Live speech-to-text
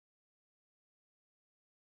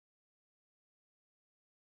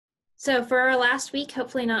So for our last week,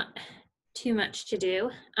 hopefully not too much to do.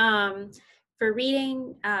 For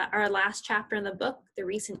reading our last chapter in the book, The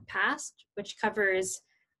Recent Past, which covers,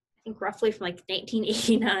 I think, roughly from like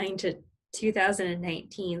 1989 to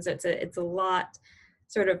 2019. So it's a lot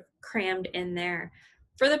sort of crammed in there.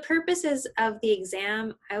 For the purposes of the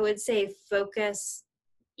exam, I would say focus.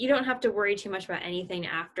 You don't have to worry too much about anything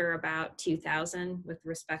after about 2000 with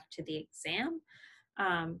respect to the exam.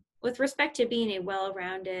 With respect to being a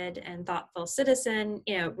well-rounded and thoughtful citizen,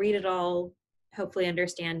 read it all, hopefully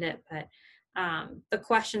understand it. But the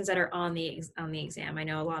questions that are on the exam, I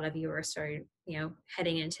know a lot of you are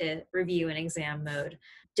heading into review and exam mode.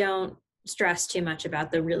 Don't stress too much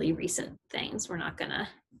about the really recent things. We're not gonna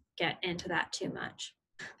get into that too much.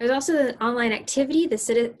 There's also the online activity.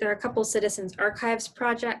 There are a couple citizens archives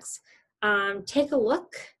projects. Take a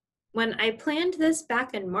look. When I planned this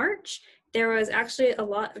back in March, there was actually a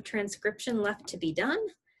lot of transcription left to be done.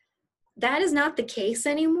 That is not the case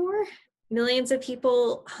anymore. Millions of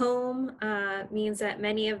people home means that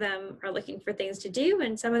many of them are looking for things to do,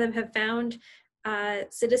 and some of them have found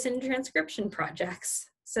citizen transcription projects.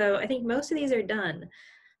 So I think most of these are done.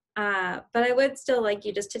 But I would still like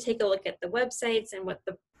you just to take a look at the websites and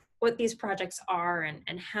what these projects are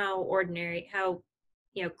and how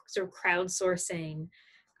sort of crowdsourcing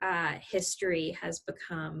history has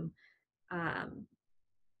become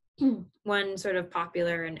one sort of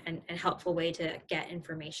popular and helpful way to get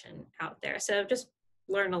information out there. So just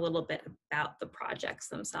learn a little bit about the projects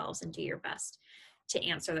themselves and do your best to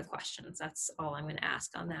answer the questions. That's all I'm going to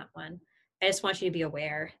ask on that one. I just want you to be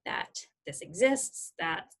aware that this exists,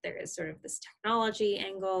 that there is sort of this technology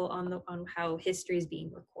angle on how history is being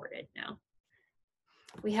recorded now.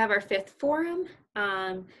 We have our fifth forum.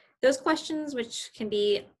 Those questions, which can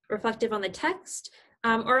be reflective on the text,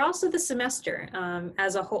 or also the semester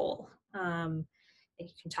as a whole. You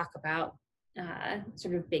can talk about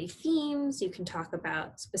sort of big themes. You can talk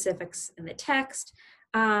about specifics in the text.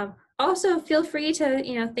 Also, feel free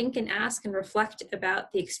to think and ask and reflect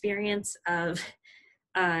about the experience of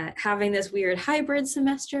having this weird hybrid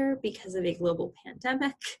semester because of a global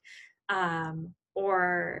pandemic,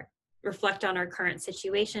 or reflect on our current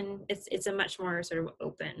situation. It's a much more sort of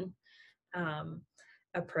open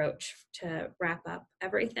approach to wrap up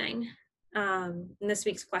everything. And this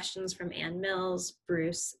week's questions from Ann Mills,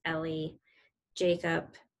 Bruce, Ellie, Jacob,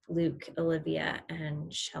 Luke, Olivia,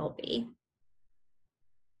 and Shelby.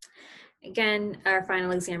 Again, our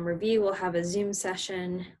final exam review will have a Zoom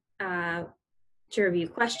session to review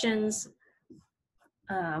questions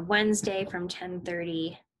Wednesday from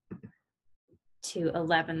 10:30 to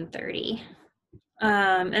 11:30.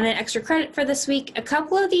 And then extra credit for this week. A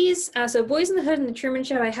couple of these, so Boys in the Hood and The Truman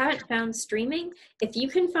Show, I haven't found streaming. If you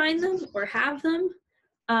can find them or have them,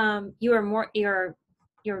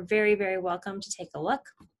 you're very, very welcome to take a look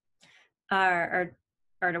or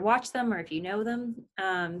to watch them, or if you know them.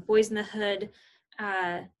 Boys in the Hood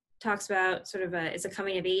talks about it's a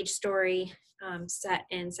coming of age story set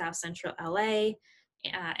in South Central LA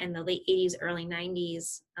in the late 80s, early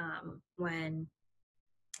 90s, when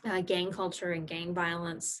gang culture and gang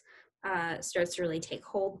violence starts to really take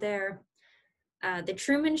hold there. The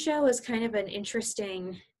Truman Show is kind of an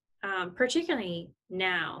interesting, particularly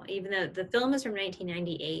now, even though the film is from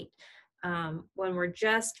 1998, when we're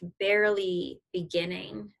just barely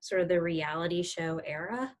beginning sort of the reality show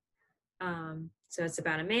era. So it's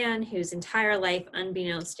about a man whose entire life,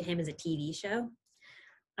 unbeknownst to him, is a TV show.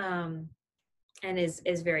 And is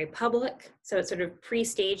very public. So it sort of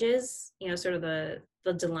pre-stages, sort of the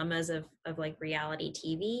dilemmas of like reality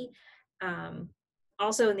TV.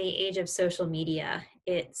 Also in the age of social media,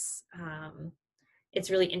 it's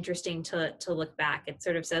really interesting to look back. It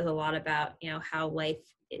sort of says a lot about, how life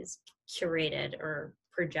is curated or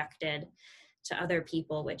projected to other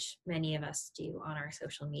people, which many of us do on our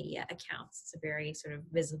social media accounts. It's a very sort of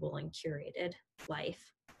visible and curated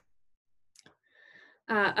life.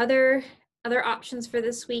 Other options for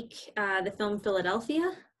this week, the film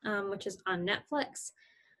Philadelphia, which is on Netflix.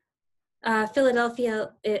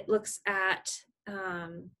 Philadelphia, it looks at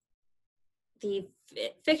the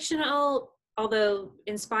fictional, although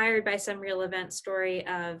inspired by some real event story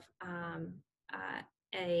of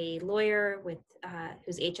a lawyer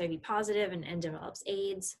who's HIV positive and develops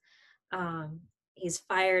AIDS. He's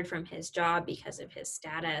fired from his job because of his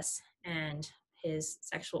status and his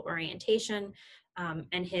sexual orientation.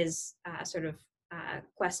 And his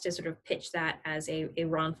quest to sort of pitch that as a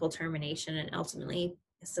wrongful termination and ultimately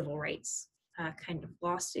a civil rights kind of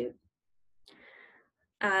lawsuit.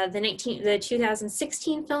 The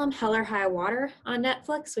 2016 film Hell or High Water on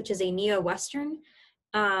Netflix, which is a neo-Western,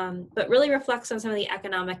 but really reflects on some of the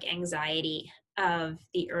economic anxiety of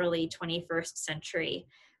the early 21st century,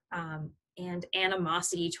 and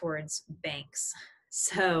animosity towards banks.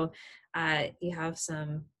 So you have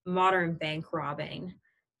some modern bank robbing,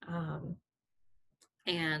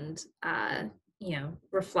 and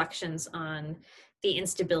reflections on the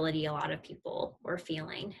instability a lot of people were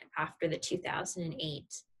feeling after the 2008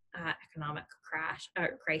 economic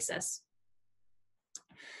crisis.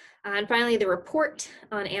 And finally, The Report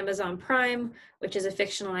on Amazon Prime, which is a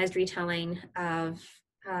fictionalized retelling of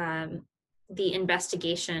the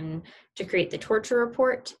investigation to create the torture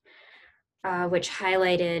report, which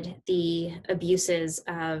highlighted the abuses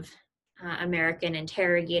of American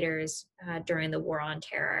interrogators during the War on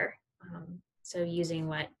Terror. So using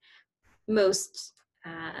what most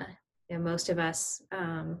of us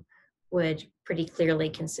would pretty clearly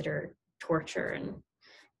consider torture,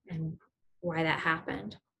 and why that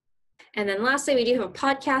happened. And then lastly, we do have a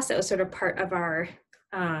podcast that was sort of part of our,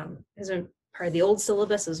 part of the old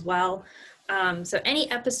syllabus as well. So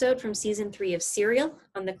any episode from season 3 of Serial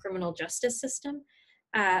on the criminal justice system,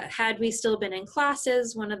 had we still been in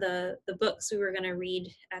classes, one of the books we were going to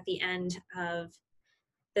read at the end of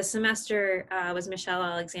the semester was Michelle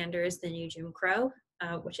Alexander's The New Jim Crow,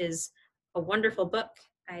 which is a wonderful book.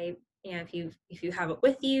 If you have it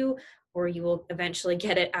with you, or you will eventually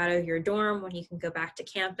get it out of your dorm when you can go back to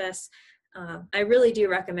campus, I really do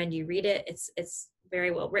recommend you read it. It's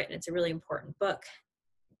very well written. It's a really important book.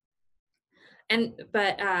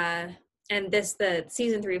 The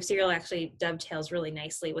season 3 of Serial actually dovetails really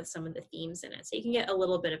nicely with some of the themes in it. So you can get a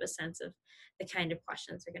little bit of a sense of the kind of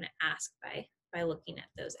questions they're going to ask by looking at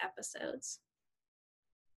those episodes.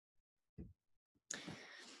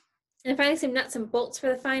 And finally, some nuts and bolts for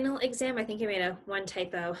the final exam. I think I made one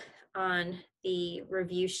typo on the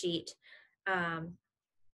review sheet.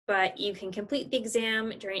 But you can complete the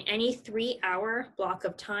exam during any 3-hour block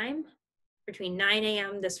of time between 9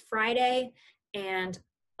 a.m. this Friday and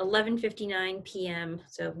 11:59 p.m.,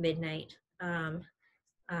 so midnight,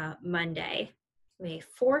 Monday, May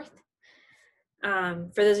 4th. For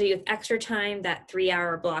those of you with extra time, that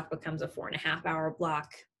 3-hour block becomes a 4.5-hour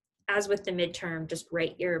block. As with the midterm, just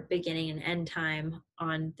write your beginning and end time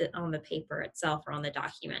on the paper itself or on the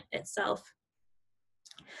document itself.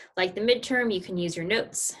 Like the midterm, you can use your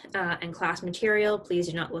notes and class material. Please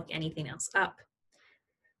do not look anything else up.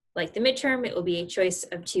 Like the midterm, it will be a choice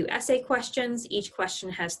of 2 essay questions. Each question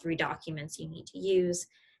has 3 documents you need to use,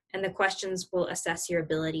 and the questions will assess your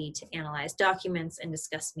ability to analyze documents and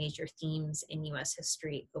discuss major themes in U.S.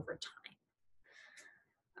 history over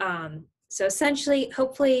time. So essentially,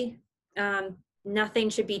 hopefully, nothing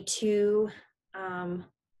should be too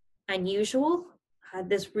unusual.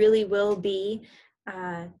 This really will be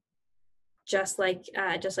just like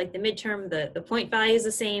the midterm. The point value is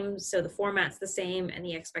the same, so the format's the same, and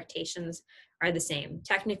the expectations are the same.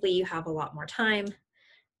 Technically, you have a lot more time,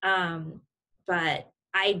 but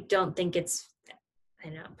I don't think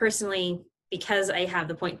personally, because I have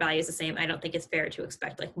the point values the same, I don't think it's fair to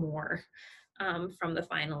expect like more from the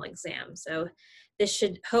final exam. So this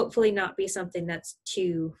should hopefully not be something that's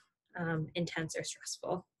too intense or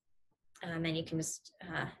stressful. And then you can just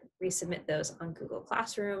resubmit those on Google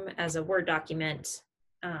Classroom as a Word document,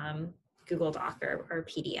 Google Doc, or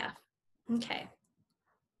PDF. Okay.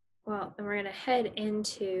 Well, then we're going to head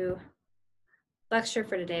into lecture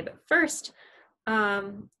for today. But first,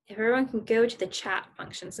 if everyone can go to the chat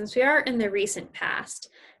function, since we are in the recent past,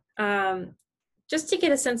 just to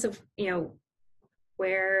get a sense of,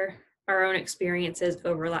 where our own experiences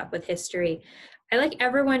overlap with history, I'd like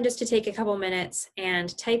everyone just to take a couple minutes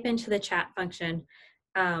and type into the chat function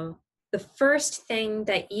the first thing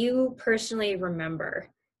that you personally remember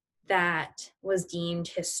that was deemed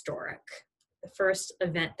historic, the first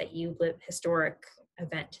historic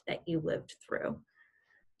event that you lived through.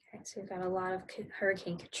 Okay, so we've got a lot of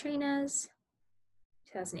Hurricane Katrina's,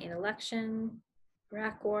 2008 election,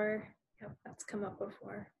 Iraq War. Yep, that's come up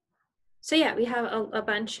before. So yeah, we have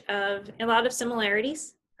a lot of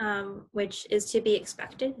similarities, which is to be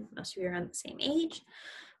expected. Most of you are around the same age.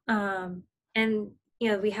 And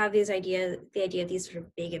we have the idea of these sort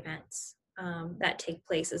of big events that take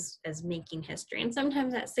place as making history. And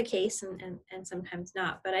sometimes that's the case and sometimes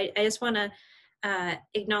not. But I just want to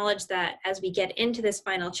acknowledge that as we get into this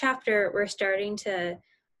final chapter, we're starting to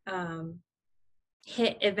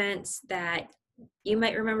hit events that you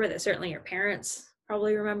might remember, that certainly your parents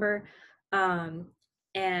probably remember.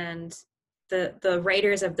 And the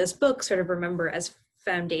writers of this book sort of remember as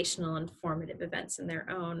foundational and formative events in their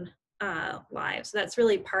own lives. So that's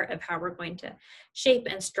really part of how we're going to shape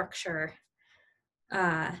and structure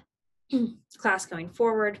class going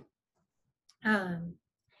forward,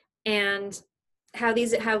 and how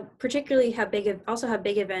big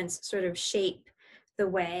events sort of shape the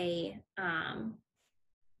way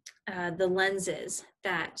the lenses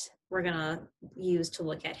that we're going to use to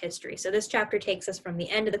look at history. So this chapter takes us from the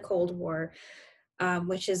end of the Cold War,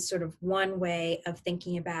 which is sort of one way of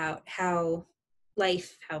thinking about how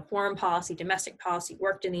foreign policy, domestic policy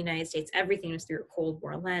worked in the United States. Everything was through a Cold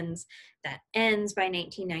War lens that ends by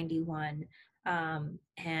 1991.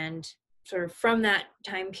 And sort of from that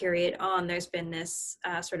time period on, there's been this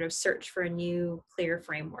sort of search for a new, clear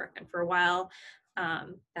framework. And for a while,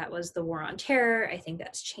 that was the War on Terror. I think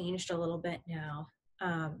that's changed a little bit now,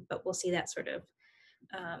 but we'll see that sort of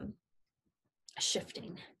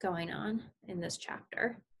shifting going on in this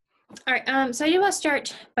chapter. All right, so I do want to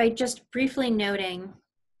start by just briefly noting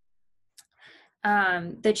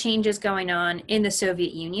the changes going on in the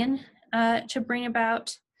Soviet Union to bring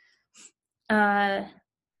about the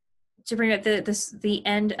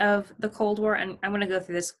end of the Cold War, and I'm going to go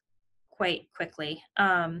through this quite quickly.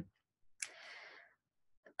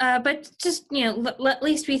 But just, at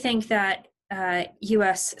least we think that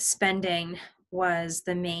U.S. spending was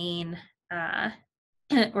the main,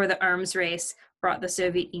 or the arms race brought the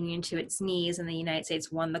Soviet Union to its knees, and the United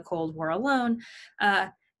States won the Cold War alone.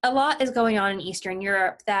 A lot is going on in Eastern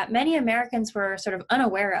Europe that many Americans were sort of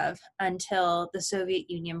unaware of until the Soviet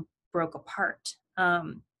Union broke apart.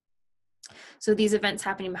 So these events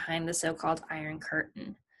happening behind the so-called Iron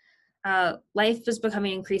Curtain. Life was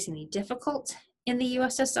becoming increasingly difficult in the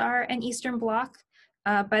USSR and Eastern Bloc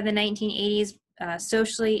by the 1980s,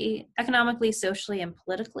 economically, socially, and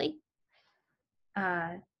politically.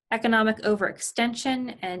 Economic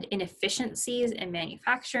overextension and inefficiencies in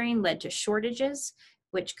manufacturing led to shortages,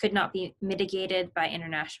 which could not be mitigated by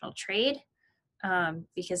international trade,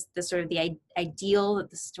 because the ideal that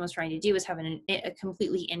the system was trying to do was have a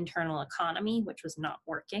completely internal economy, which was not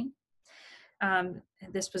working.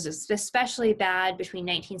 This was especially bad between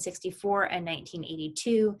 1964 and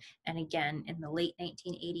 1982, and again in the late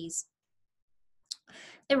 1980s.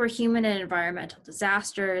 There were human and environmental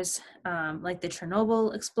disasters, like the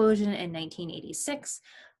Chernobyl explosion in 1986,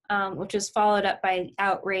 which was followed up by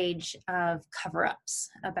outrage of cover-ups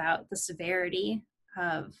about the severity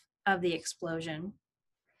of the explosion.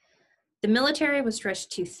 The military was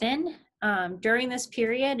stretched too thin during this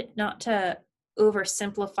period, not to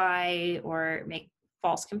oversimplify or make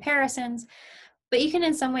false comparisons, but you can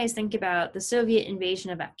in some ways think about the Soviet invasion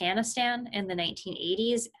of Afghanistan in the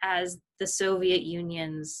 1980s as the Soviet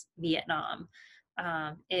Union's Vietnam.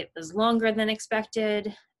 It was longer than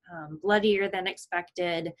expected, bloodier than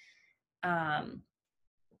expected, and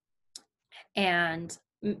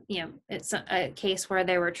it's a case where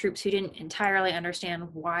there were troops who didn't entirely understand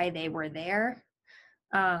why they were there,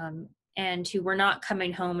 and who were not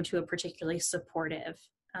coming home to a particularly supportive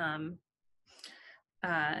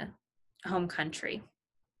home country.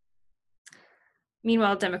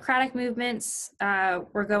 Meanwhile, democratic movements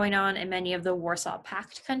were going on in many of the Warsaw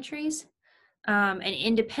Pact countries, and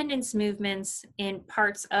independence movements in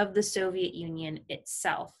parts of the Soviet Union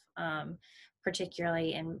itself,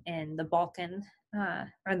 particularly in the Balkan,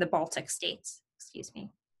 or the Baltic states, excuse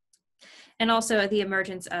me. And also the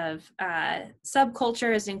emergence of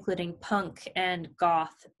subcultures, including punk and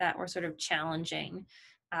goth, that were sort of challenging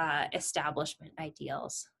establishment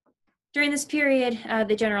ideals. During this period,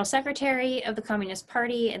 the General Secretary of the Communist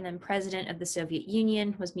Party and then President of the Soviet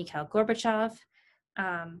Union was Mikhail Gorbachev.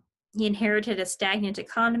 He inherited a stagnant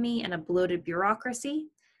economy and a bloated bureaucracy,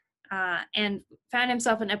 and found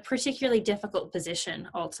himself in a particularly difficult position.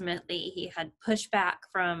 Ultimately, he had pushback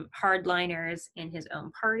from hardliners in his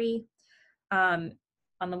own party, on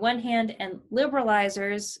the one hand, and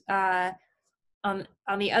liberalizers on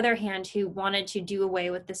the other hand, who wanted to do away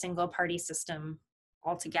with the single party system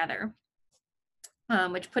altogether,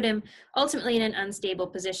 which put him ultimately in an unstable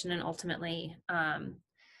position, and ultimately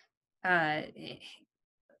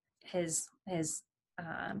his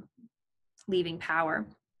leaving power.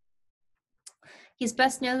 He's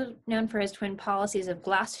best known for his twin policies of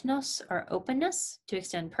glasnost, or openness, to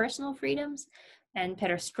extend personal freedoms, and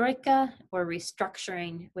perestroika, or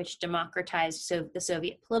restructuring, which democratized the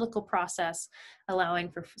Soviet political process,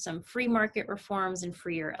 allowing for some free market reforms and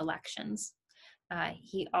freer elections.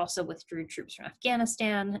 He also withdrew troops from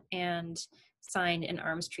Afghanistan and signed an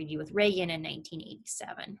arms treaty with Reagan in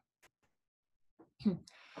 1987.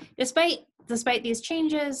 Despite these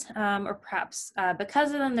changes, or perhaps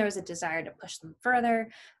because of them, there was a desire to push them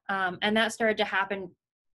further, and that started to happen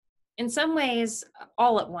in some ways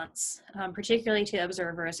all at once, particularly to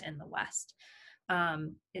observers in the West.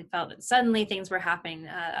 It felt that suddenly things were happening.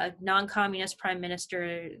 A non-communist prime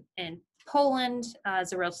minister in Poland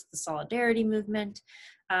as a result of the Solidarity movement,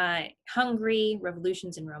 Hungary,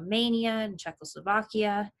 revolutions in Romania and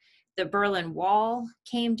Czechoslovakia. The Berlin Wall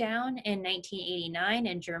came down in 1989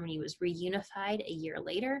 and Germany was reunified a year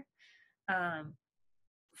later.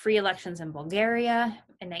 Free elections in Bulgaria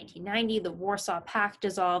in 1990. The Warsaw Pact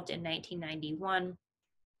dissolved in 1991.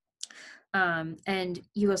 And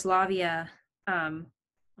Yugoslavia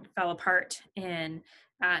fell apart in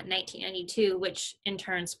 1992, which in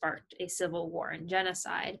turn sparked a civil war and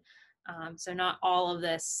genocide. So not all of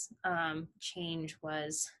this change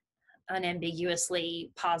was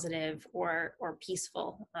unambiguously positive or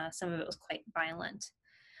peaceful. Some of it was quite violent.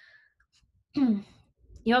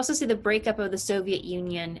 You also see the breakup of the Soviet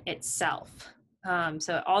Union itself.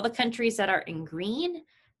 So all the countries that are in green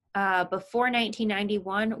before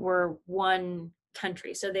 1991 were one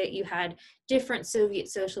country, so that you had different Soviet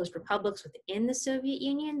socialist republics within the Soviet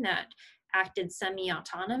Union that acted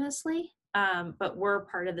semi-autonomously, but were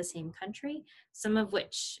part of the same country, some of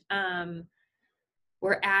which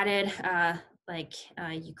were added, like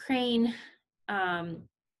Ukraine,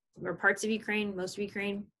 or parts of Ukraine, most of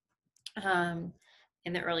Ukraine,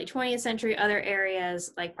 in the early 20th century, other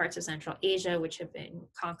areas like parts of Central Asia, which have been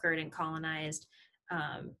conquered and colonized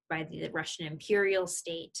by the Russian imperial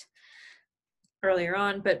state earlier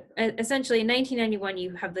on. But essentially in 1991,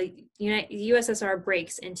 you have the USSR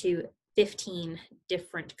breaks into 15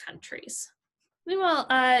 different countries. Meanwhile,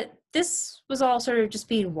 this was all sort of just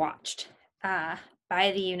being watched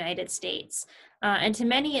by the United States. And to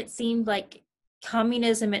many, it seemed like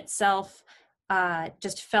communism itself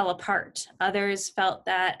just fell apart. Others felt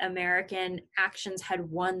that American actions had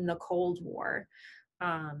won the Cold War,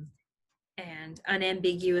 and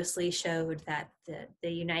unambiguously showed that the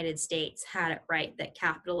United States had it right, that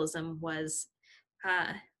capitalism was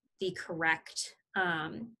the correct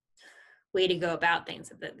way to go about things,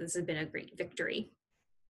 that this had been a great victory.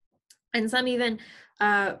 And some even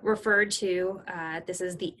referred to this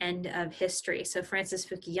as the end of history. So Francis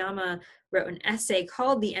Fukuyama wrote an essay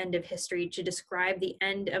called The End of History to describe the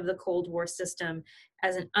end of the Cold War system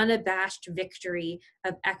as an unabashed victory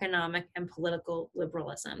of economic and political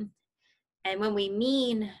liberalism. And when we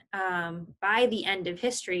mean by the end of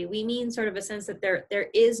history, we mean sort of a sense that there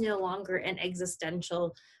is no longer an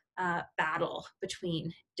existential battle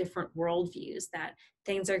between different worldviews, that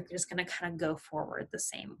things are just going to kind of go forward the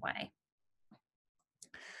same way.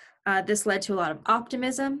 This led to a lot of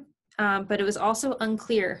optimism, but it was also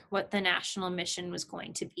unclear what the national mission was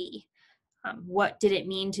going to be. What did it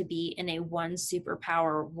mean to be in a one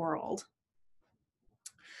superpower world?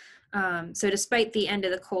 So despite the end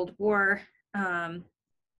of the Cold War,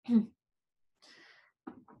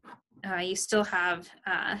 you still have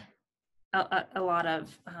a lot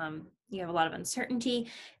of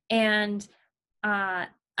uncertainty and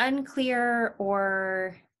unclear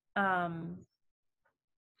or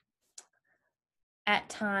at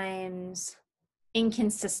times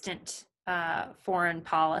inconsistent foreign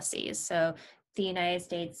policies. So the United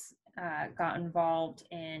States got involved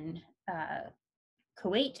in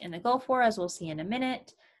Kuwait in the Gulf War, as we'll see in a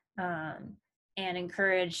minute, and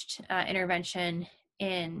encouraged intervention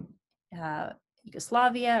in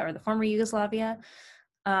Yugoslavia, or the former Yugoslavia,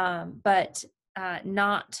 but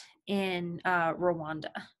not in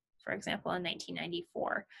Rwanda, for example, in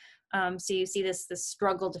 1994. So you see this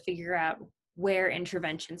struggle to figure out where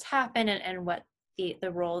interventions happen and what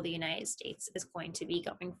the role of the United States is going to be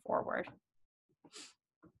going forward.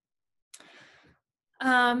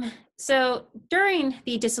 So during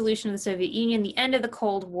the dissolution of the Soviet Union, the end of the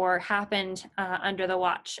Cold War happened under the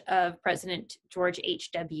watch of President George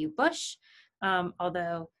H.W. Bush,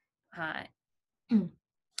 although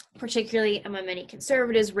particularly among many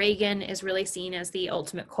conservatives, Reagan is really seen as the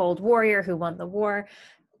ultimate Cold Warrior who won the war.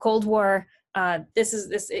 Cold War,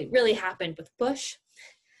 it really happened with Bush.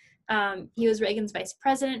 He was Reagan's vice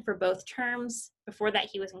president for both terms. Before that,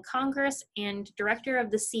 he was in Congress and director of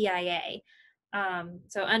the CIA.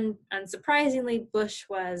 So unsurprisingly, Bush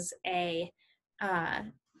was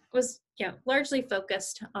largely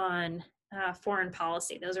focused on foreign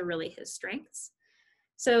policy. Those are really his strengths.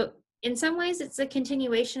 So in some ways, it's a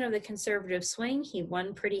continuation of the conservative swing. He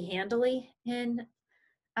won pretty handily in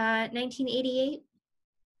 1988.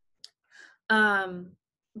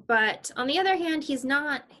 But on the other hand, he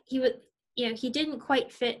didn't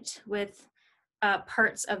quite fit with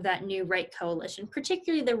parts of that new right coalition,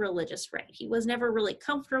 particularly the religious right. He was never really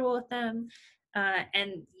comfortable with them,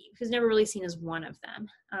 and he was never really seen as one of them.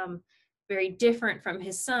 Very different from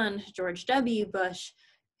his son, George W. Bush,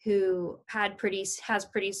 who has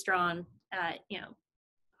pretty strong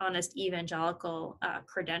honest evangelical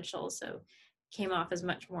credentials, so came off as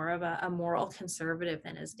much more of a moral conservative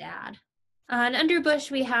than his dad. And under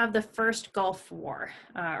Bush, we have the first Gulf War,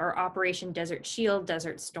 or Operation Desert Shield,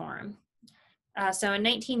 Desert Storm. So in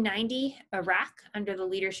 1990, Iraq, under the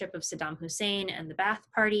leadership of Saddam Hussein and the Ba'ath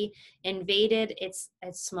Party, invaded its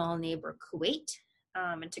small neighbor Kuwait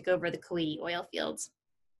and took over the Kuwaiti oil fields.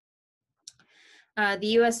 The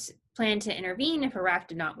U.S. planned to intervene if Iraq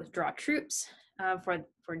did not withdraw troops for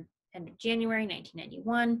end of January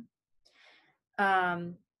 1991.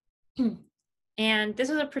 And this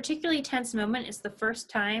was a particularly tense moment. It's the first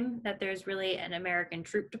time that there's really an American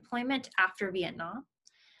troop deployment after Vietnam.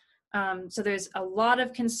 So there's a lot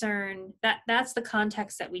of concern. That's the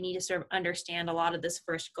context that we need to sort of understand a lot of this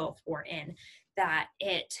first Gulf War in, that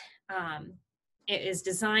it is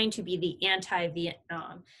designed to be the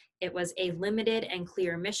anti-Vietnam. It was a limited and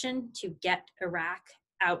clear mission to get Iraq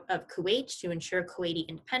out of Kuwait to ensure Kuwaiti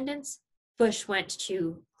independence. Bush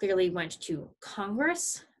clearly went to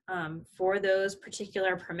Congress for those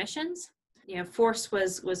particular permissions. Force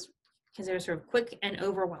was considered sort of quick and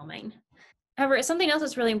overwhelming. However, something else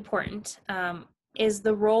that's really important is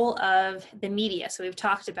the role of the media. So we've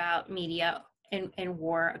talked about media in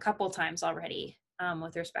war a couple times already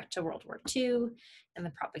with respect to World War II and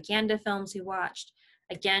the propaganda films we watched,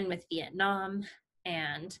 again with Vietnam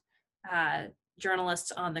and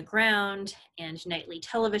journalists on the ground and nightly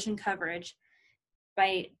television coverage.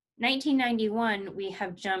 By 1991, we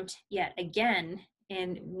have jumped yet again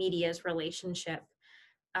in media's relationship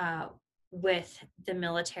with the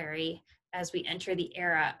military as we enter the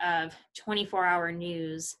era of 24-hour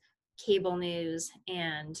news, cable news,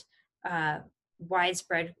 and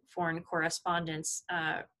widespread foreign correspondence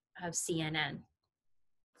of CNN.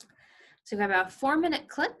 So we have about a 4-minute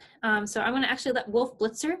clip. So I'm going to actually let Wolf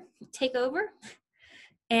Blitzer take over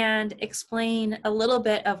and explain a little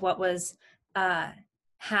bit of what was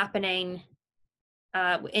happening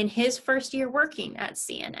in his first year working at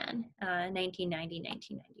CNN, 1990,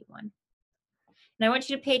 1991. And I want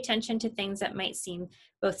you to pay attention to things that might seem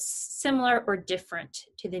both similar or different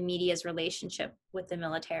to the media's relationship with the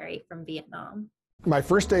military from Vietnam. My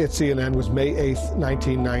first day at CNN was May 8th,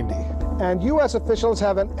 1990. And U.S. officials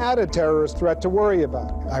have an added terrorist threat to worry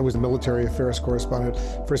about. I was a military affairs correspondent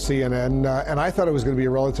for CNN, and I thought it was going to be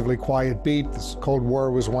a relatively quiet beat. This Cold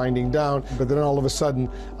War was winding down. But then all of a sudden,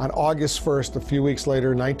 on August 1st, a few weeks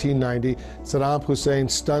later, 1990, Saddam Hussein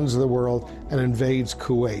stuns the world and invades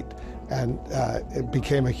Kuwait. And it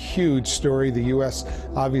became a huge story. The U.S.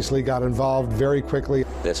 obviously got involved very quickly.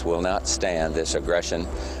 This will not stand, this aggression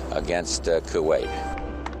against Kuwait.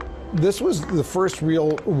 This was the first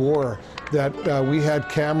real war that we had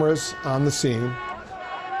cameras on the scene.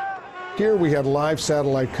 Here we had live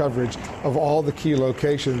satellite coverage of all the key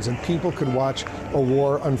locations, and people could watch a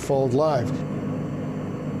war unfold live.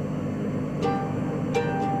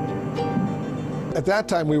 At that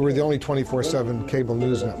time, we were the only 24/7 cable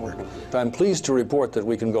news network. I'm pleased to report that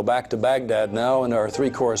we can go back to Baghdad now and our 3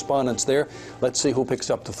 correspondents there. Let's see who picks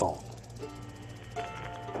up the phone.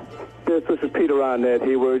 Yes, this is Peter Arnett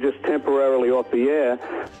here. We're just temporarily off the air.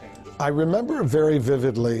 I remember very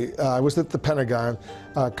vividly, I was at the Pentagon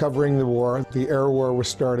covering the war. The air war was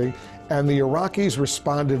starting, and the Iraqis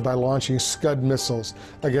responded by launching Scud missiles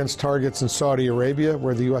against targets in Saudi Arabia,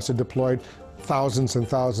 where the U.S. had deployed thousands and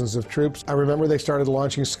thousands of troops. I remember they started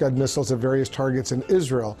launching Scud missiles at various targets in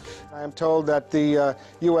Israel. I am told that the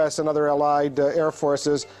U.S. and other allied air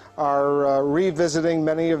forces are revisiting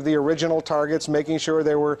many of the original targets, making sure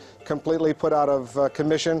they were completely put out of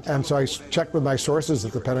commission. And so I checked with my sources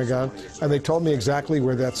at the Pentagon, and they told me exactly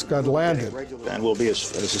where that Scud landed. And we'll be,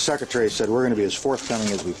 as the Secretary said, we're going to be as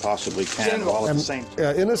forthcoming as we possibly can, all at the same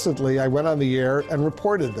time. Innocently, I went on the air and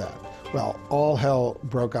reported that. Well, all hell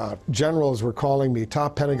broke out. Generals were calling me,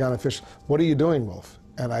 top Pentagon officials, "What are you doing, Wolf?"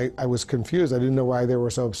 And I was confused. I didn't know why they were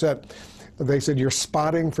so upset. They said, "You're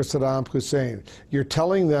spotting for Saddam Hussein. You're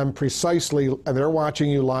telling them precisely," and they're watching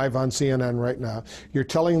you live on CNN right now, "you're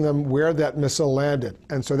telling them where that missile landed."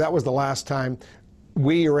 And so that was the last time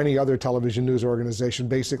we or any other television news organization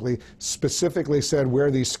basically specifically said where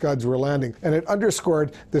these Scuds were landing. And it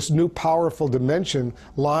underscored this new powerful dimension,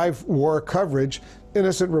 live war coverage.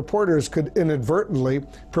 Innocent reporters could inadvertently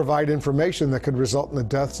provide information that could result in the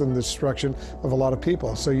deaths and the destruction of a lot of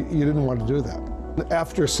people. So you didn't want to do that.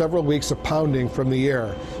 After several weeks of pounding from the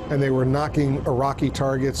air, and they were knocking Iraqi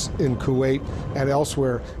targets in Kuwait and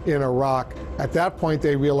elsewhere in Iraq, at that point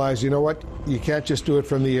they realized, you know what, you can't just do it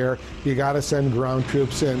from the air, you got to send ground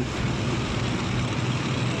troops in.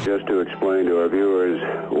 Just to explain to our viewers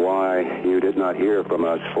why you did not hear from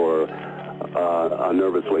us for a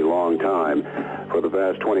nervously long time. For the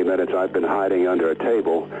past 20 minutes, I've been hiding under a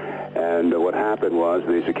table, and what happened was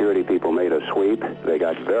the security people made a sweep. They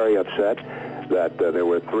got very upset that there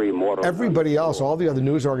were 3 mortal... Everybody else, all the other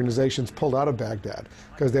news organizations pulled out of Baghdad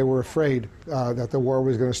because they were afraid that the war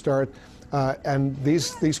was going to start. And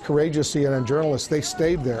these courageous CNN journalists, they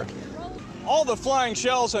stayed there. All the flying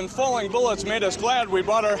shells and falling bullets made us glad we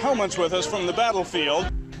brought our helmets with us from the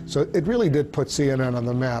battlefield. So it really did put CNN on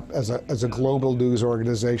the map as a global news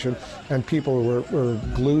organization, and people were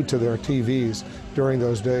glued to their TVs during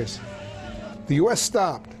those days. The U.S.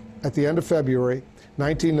 stopped at the end of February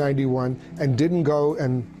 1991 and didn't go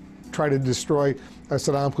and try to destroy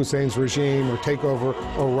Saddam Hussein's regime or take over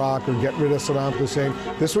Iraq or get rid of Saddam Hussein.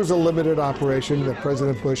 This was a limited operation that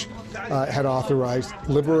President Bush had authorized,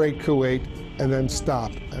 liberate Kuwait, and then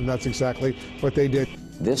stop. And that's exactly what they did.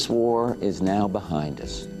 This war is now behind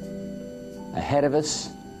us. Ahead of us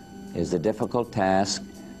is the difficult task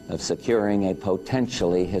of securing a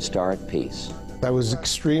potentially historic peace. I was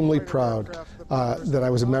extremely proud that I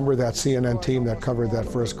was a member of that CNN team that covered that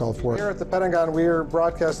first Gulf War. Here at the Pentagon, we are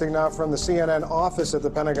broadcasting now from the CNN office at the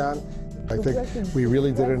Pentagon. I think we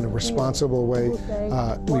really did it in a responsible way.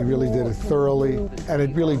 We really did it thoroughly, and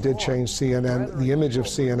it really did change CNN. The image of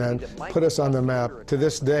CNN put us on the map. To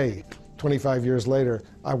this day, 25 years later,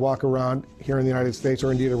 I walk around here in the United States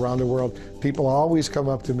or indeed around the world. People always come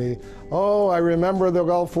up to me, oh, I remember the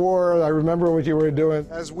Gulf War, I remember what you were doing.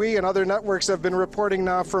 As we and other networks have been reporting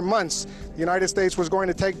now for months, the United States was going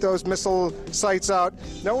to take those missile sites out.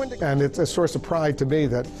 And it's a source of pride to me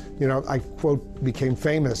that, you know, I, quote, became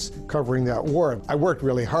famous covering that war. I worked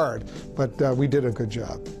really hard, but we did a good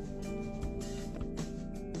job.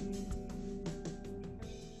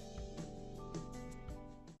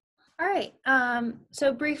 All right.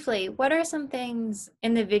 So briefly, what are some things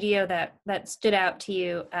in the video that stood out to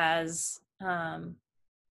you as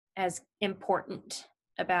important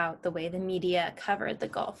about the way the media covered the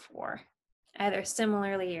Gulf War, either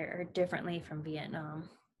similarly or differently from Vietnam?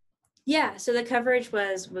 Yeah. So the coverage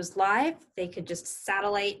was live. They could just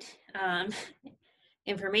satellite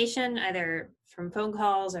information either from phone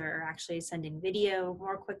calls or actually sending video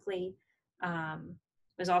more quickly.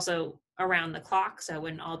 It was also around the clock, so it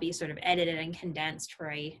wouldn't all be sort of edited and condensed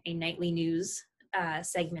for a nightly news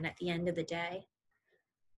segment at the end of the day.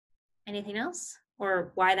 Anything else?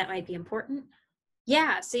 Or why that might be important?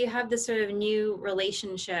 Yeah, so you have this sort of new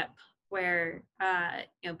relationship where,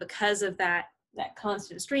 you know, because of that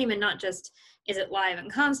constant stream, and not just is it live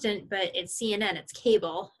and constant, but it's CNN, it's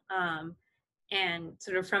cable. And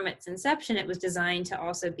sort of from its inception, it was designed to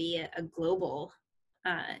also be a global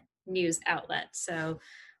news outlet. So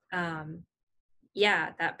yeah,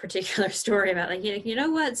 that particular story about like, you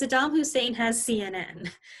know what, Saddam Hussein has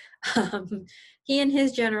CNN. He and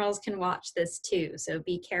his generals can watch this too. So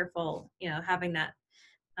be careful, you know, having that,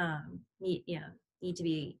 need to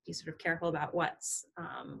be sort of careful about what's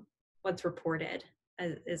reported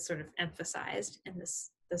is sort of emphasized in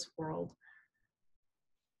this world.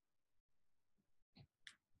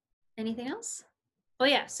 Anything else? Well,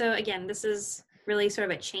 yeah, so again, this is really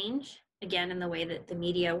sort of a change, again, in the way that the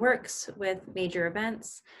media works with major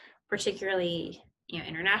events, particularly, you know,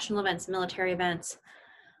 international events, military events.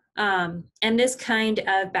 And this kind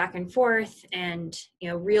of back and forth and, you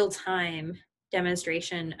know, real-time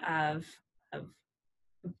demonstration of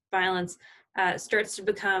violence starts to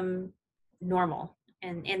become normal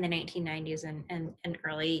in the 1990s and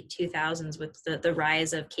early 2000s with the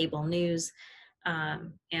rise of cable news. You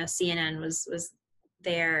know, CNN was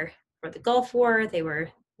there for the Gulf War. They were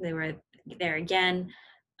there again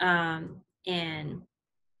in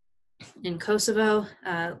Kosovo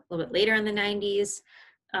a little bit later in the 90s,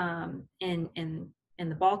 in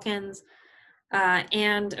the Balkans,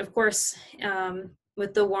 and of course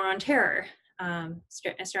with the War on Terror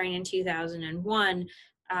starting in 2001.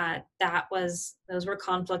 Those were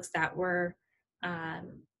conflicts that were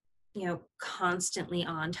you know, constantly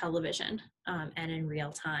on television and in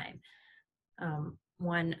real time.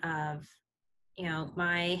 One of, you know,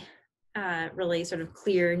 my really sort of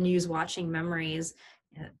clear news watching memories,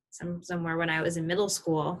 somewhere when I was in middle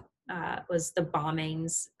school, was the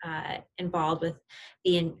bombings involved with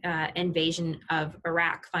the invasion of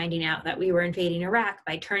Iraq, finding out that we were invading Iraq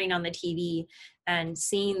by turning on the TV and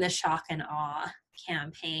seeing the shock and awe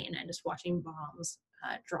campaign and just watching bombs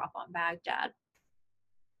drop on Baghdad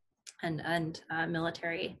and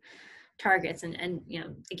military targets, and you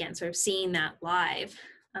know, again, sort of seeing that live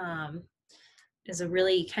is a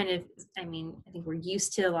really kind of, I mean, I think we're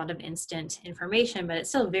used to a lot of instant information, but it's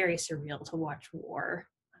still very surreal to watch war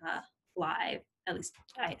live. At least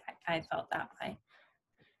I felt that way.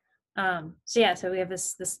 So we have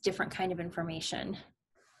this different kind of information.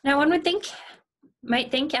 Now, one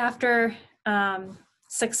might think after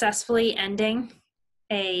successfully ending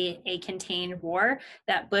a contained war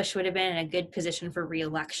that Bush would have been in a good position for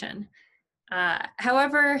re-election.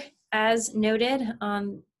 However, as noted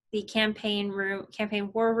on the campaign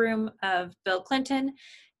war room of Bill Clinton,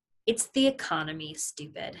 it's the economy,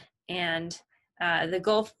 stupid. And the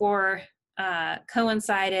Gulf War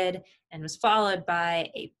coincided and was followed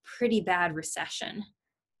by a pretty bad recession.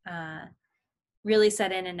 Really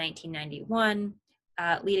set in 1991,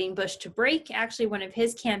 leading Bush to break actually one of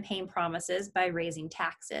his campaign promises by raising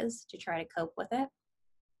taxes to try to cope with it.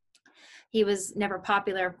 He was never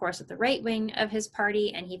popular, of course, with the right wing of his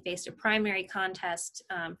party, and he faced a primary contest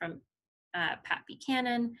from Pat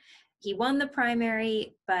Buchanan. He won the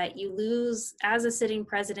primary, but you lose, as a sitting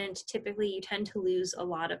president, typically you tend to lose a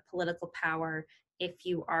lot of political power if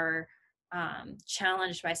you are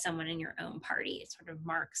challenged by someone in your own party. It sort of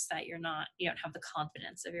marks that you don't have the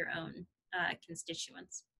confidence of your own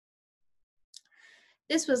constituents.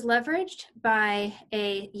 This was leveraged by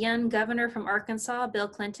a young governor from Arkansas, Bill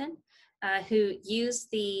Clinton, who used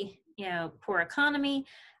the poor economy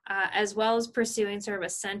as well as pursuing sort of a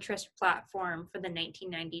centrist platform for the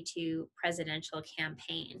 1992 presidential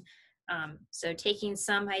campaign. So taking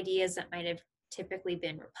some ideas that might have typically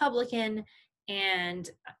been Republican and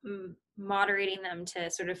moderating them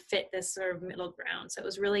to sort of fit this sort of middle ground. So it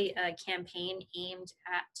was really a campaign aimed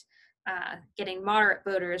at getting moderate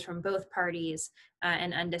voters from both parties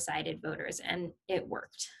and undecided voters, and it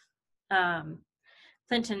worked.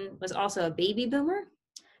 Clinton was also a baby boomer,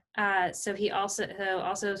 so he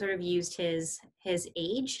also sort of used his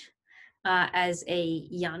age as a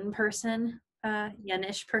youngish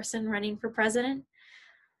person running for president.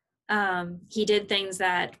 He did things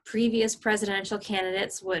that previous presidential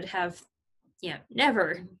candidates would have,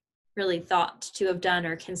 never really thought to have done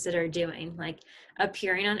or considered doing, like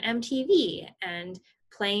appearing on MTV and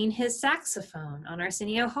playing his saxophone on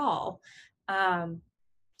Arsenio Hall.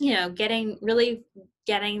 Getting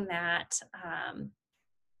that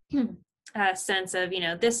sense of,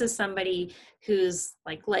 this is somebody who's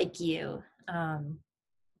like you. And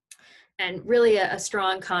really a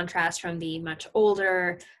strong contrast from the much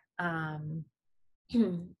older,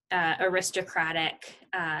 aristocratic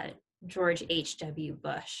George H.W.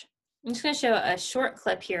 Bush. I'm just going to show a short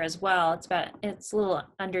clip here as well. It's a little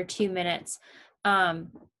under 2 minutes,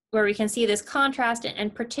 where we can see this contrast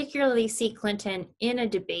and particularly see Clinton in a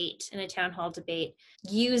town hall debate,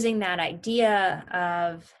 using that idea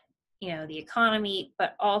of, the economy,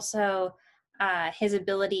 but also his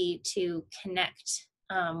ability to connect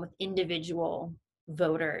with individual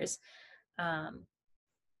voters.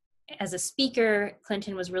 As a speaker,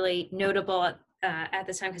 Clinton was really notable at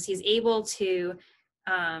this time because he's able to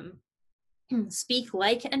speak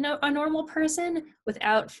like a normal person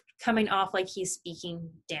without coming off like he's speaking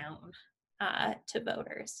down to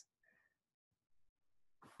voters.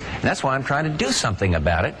 And that's why I'm trying to do something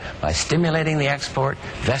about it by stimulating the export,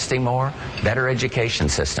 investing more, better education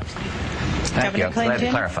systems. Thank you. I'm glad to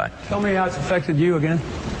clarify. Tell me how it's affected you again.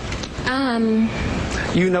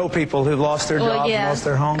 You know people who've lost their jobs and lost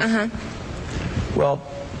their homes? Well,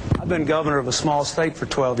 I've been governor of a small state for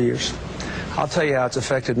 12 years. I'll tell you how it's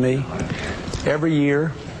affected me. Every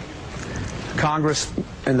year, Congress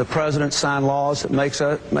and the President sign laws that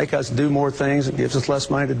make us do more things and gives us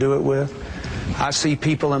less money to do it with. I see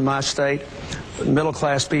people in my state,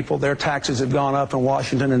 middle-class people, their taxes have gone up in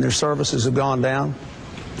Washington and their services have gone down,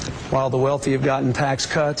 while the wealthy have gotten tax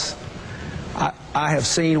cuts. I have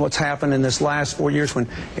seen what's happened in this last 4 years.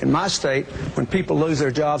 In my state, when people lose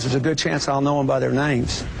their jobs, there's a good chance I'll know them by their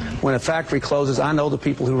names. When a factory closes, I know the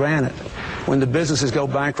people who ran it. When the businesses go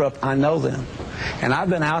bankrupt, I know them. And I've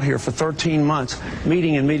been out here for 13 months,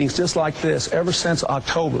 meeting in meetings just like this ever since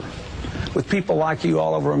October, with people like you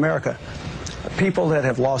all over America. People that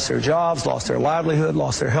have lost their jobs, lost their livelihood,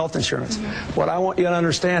 lost their health insurance. What I want you to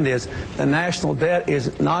understand is the national debt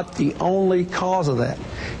is not the only cause of that.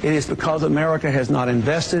 It is because America has not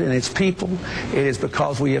invested in its people. It is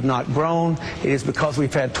because we have not grown. It is because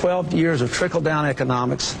we've had 12 years of trickle-down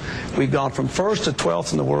economics. We've gone from first to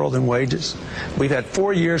 12th in the world in wages. We've had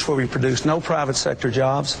 4 years where we produced no private sector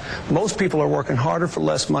jobs. Most people are working harder for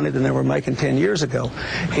less money than they were making 10 years ago.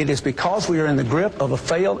 It is because we are in the grip of a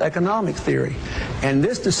failed economic theory. And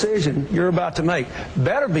this decision you're about to make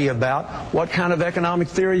better be about what kind of economic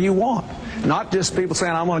theory you want. Not just people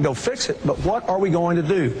saying, I want to go fix it, but what are we going to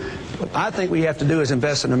do? What I think we have to do is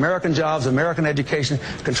invest in American jobs, American education,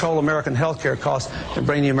 control American health care costs, and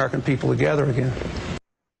bring the American people together again.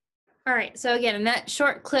 All right, so again, in that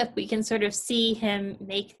short clip, we can sort of see him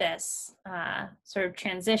make this sort of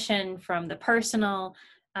transition from the personal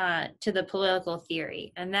to the political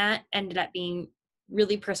theory. And that ended up being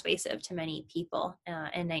really persuasive to many people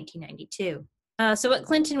in 1992. So what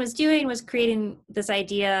Clinton was doing was creating this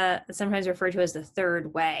idea, sometimes referred to as the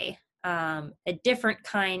third way, he was a different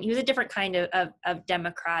kind of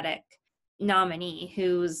Democratic nominee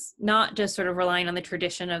who's not just sort of relying on the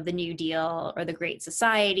tradition of the New Deal or the Great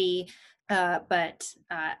Society, but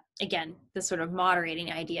again, this sort of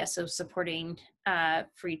moderating idea, so supporting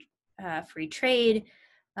free trade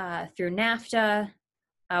through NAFTA,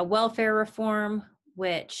 welfare reform,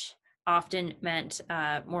 which often meant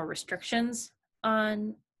more restrictions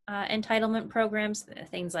on entitlement programs,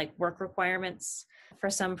 things like work requirements for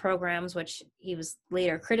some programs, which he was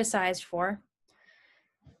later criticized for.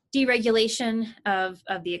 Deregulation of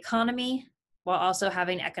the economy while also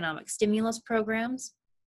having economic stimulus programs.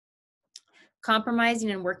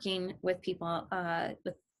 Compromising and working with people,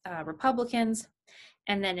 with Republicans.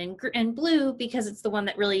 And then in blue, because it's the one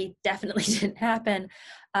that really definitely didn't happen,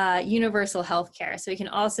 universal health care. So we can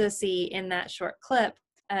also see in that short clip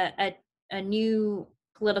a new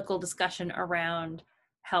political discussion around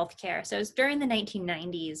healthcare. So it's during the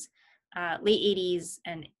 1990s, late 80s,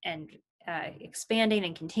 and expanding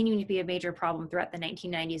and continuing to be a major problem throughout the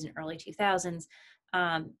 1990s and early 2000s.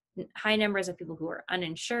 High numbers of people who are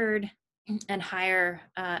uninsured and higher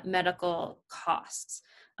medical costs.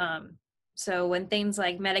 So when things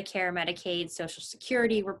like Medicare, Medicaid, Social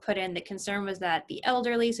Security were put in, the concern was that the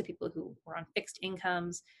elderly, so people who were on fixed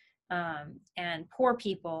incomes, and poor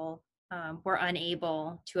people were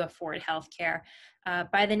unable to afford healthcare.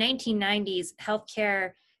 By the 1990s,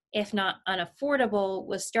 healthcare, if not unaffordable,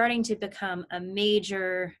 was starting to become a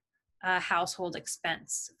major household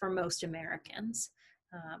expense for most Americans,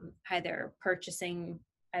 either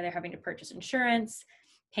having to purchase insurance,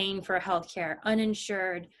 paying for healthcare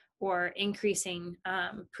uninsured, or increasing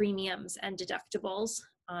premiums and deductibles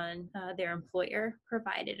on their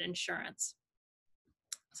employer-provided insurance.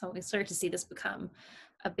 So we start to see this become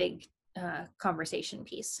a big conversation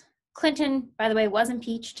piece. Clinton, by the way, was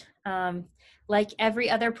impeached. Like every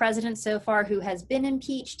other president so far who has been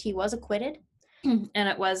impeached, he was acquitted, and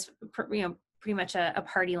it was pretty much a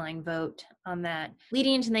party line vote on that.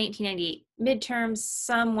 Leading into the 1998 midterms,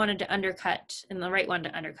 some wanted to undercut, and the right wanted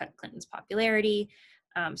to undercut Clinton's popularity.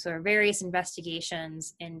 So there are various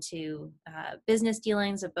investigations into business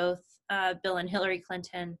dealings of both Bill and Hillary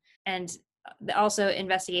Clinton, and also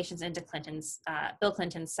investigations into Bill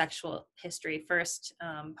Clinton's sexual history. First,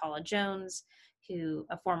 Paula Jones,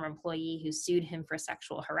 a former employee who sued him for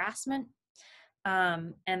sexual harassment,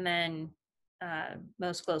 and then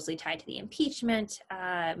most closely tied to the impeachment,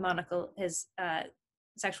 his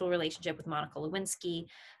sexual relationship with Monica Lewinsky,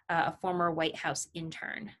 a former White House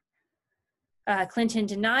intern. Clinton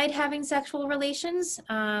denied having sexual relations,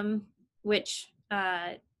 which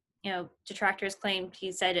detractors claimed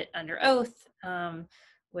he said it under oath,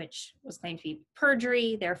 which was claimed to be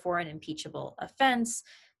perjury, therefore an impeachable offense.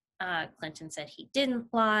 Clinton said he didn't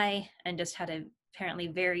lie and just had a apparently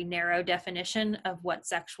very narrow definition of what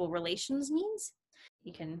sexual relations means.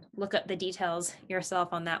 You can look up the details yourself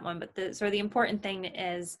on that one, but the important thing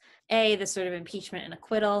is the sort of impeachment and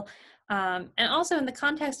acquittal, and also in the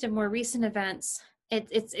context of more recent events,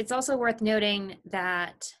 it's also worth noting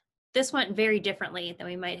that this went very differently than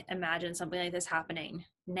we might imagine something like this happening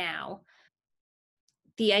now.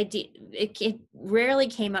 The idea, it rarely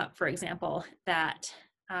came up, for example, that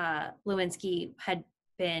Lewinsky had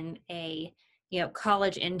been a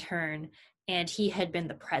college intern and he had been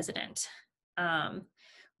the president,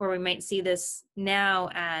 where we might see this now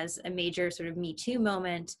as a major sort of Me Too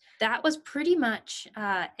moment. That was pretty much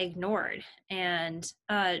ignored, and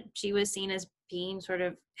she was seen as being sort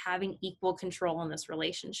of having equal control in this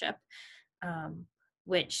relationship,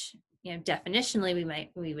 which definitionally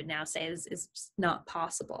we would now say is not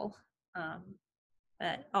possible.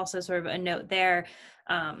 But also sort of a note there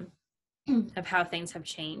of how things have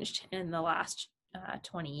changed in the last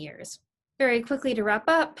 20 years. Very quickly to wrap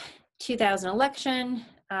up, 2000 election,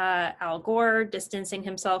 Al Gore distancing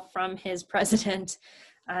himself from his president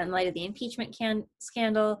in light of the impeachment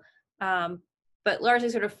scandal, but largely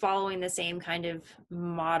sort of following the same kind of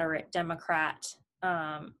moderate Democrat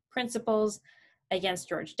principles against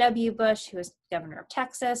George W. Bush, who was governor of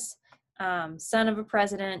Texas, son of a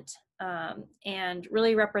president, and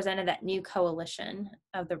really represented that new coalition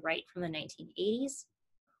of the right from the 1980s.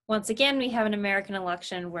 Once again, we have an American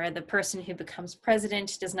election where the person who becomes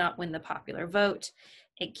president does not win the popular vote.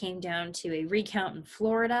 It came down to a recount in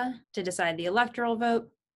Florida to decide the electoral vote.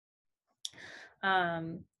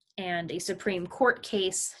 and a Supreme Court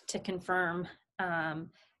case to confirm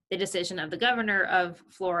the decision of the governor of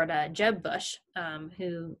Florida, Jeb Bush,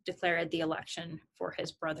 who declared the election for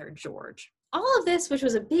his brother George. All of this, which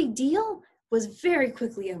was a big deal, was very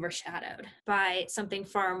quickly overshadowed by something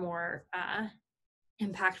far more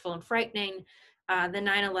impactful and frightening, the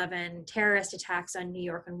 9/11 terrorist attacks on New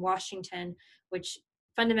York and Washington, which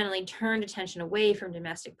fundamentally turned attention away from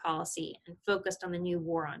domestic policy and focused on the new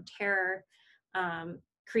war on terror,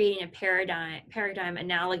 creating a paradigm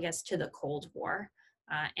analogous to the Cold War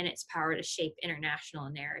and its power to shape international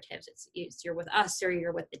narratives. It's you're with us or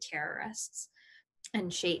you're with the terrorists,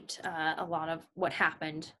 and shaped a lot of what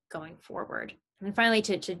happened going forward. And finally,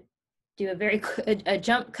 to do a very a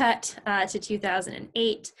jump cut to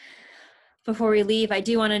 2008. Before we leave, I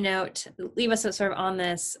do want to leave us sort of on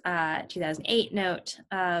this 2008 note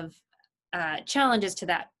of challenges to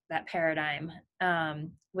that paradigm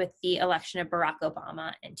with the election of Barack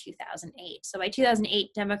Obama in 2008. So by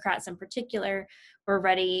 2008, Democrats in particular were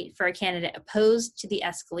ready for a candidate opposed to the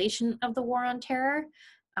escalation of the war on terror,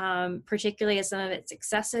 particularly as some of its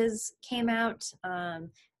successes came out, an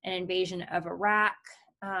invasion of Iraq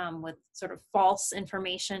with sort of false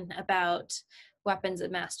information about weapons of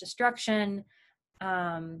mass destruction,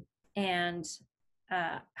 and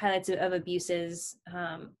highlights of abuses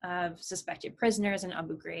of suspected prisoners in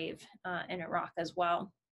Abu Ghraib in Iraq as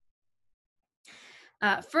well.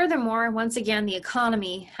 Furthermore, once again, the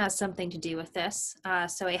economy has something to do with this.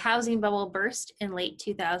 So a housing bubble burst in late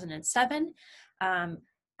 2007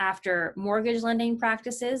 after mortgage lending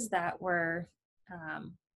practices that were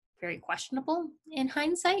very questionable in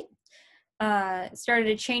hindsight started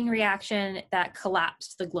a chain reaction that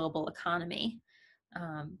collapsed the global economy.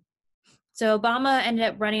 So Obama ended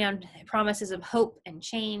up running on promises of hope and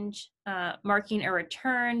change, marking a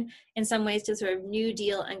return in some ways to sort of New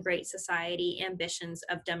Deal and Great Society ambitions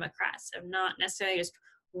of Democrats, of not necessarily just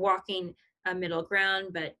walking a middle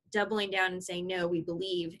ground, but doubling down and saying, no, we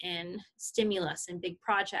believe in stimulus and big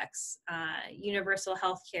projects, universal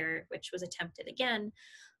health care, which was attempted again,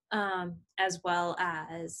 as well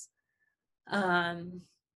as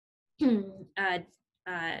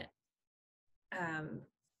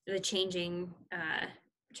the changing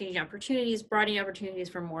opportunities, broadening opportunities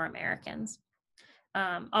for more Americans.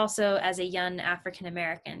 Also, as a young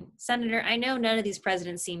African-American senator, I know none of these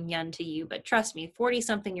presidents seem young to you, but trust me,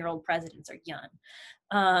 40-something-year-old presidents are young.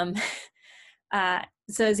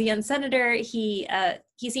 So as a young senator, he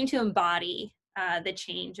seemed to embody the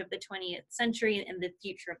change of the 20th century and the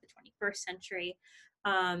future of the 21st century.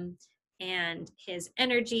 And his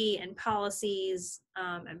energy and policies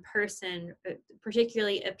and person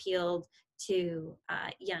particularly appealed to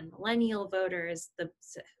young millennial voters,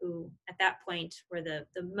 who at that point were the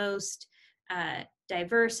most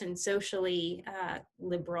diverse and socially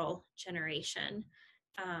liberal generation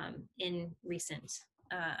in recent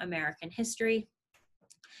American history.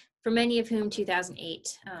 For many of whom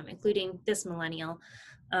 2008, including this millennial,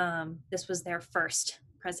 this was their first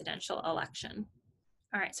presidential election.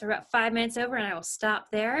 All right, so we're about 5 minutes over and I will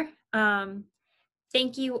stop there.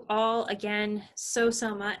 Thank you all again so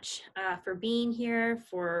much for being here,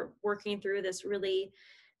 for working through this really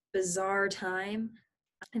bizarre time.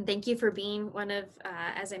 And thank you for being one of,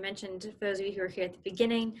 as I mentioned, for those of you who were here at the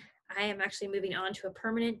beginning, I am actually moving on to a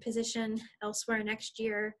permanent position elsewhere next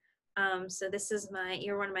year. So this is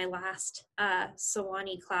you're one of my last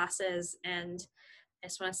Sewanee classes, and I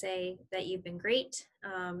just want to say that you've been great.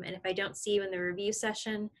 And if I don't see you in the review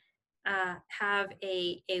session, have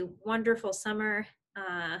a wonderful summer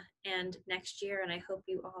and next year. And I hope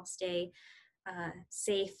you all stay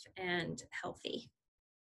safe and healthy.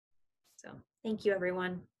 So thank you,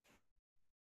 everyone.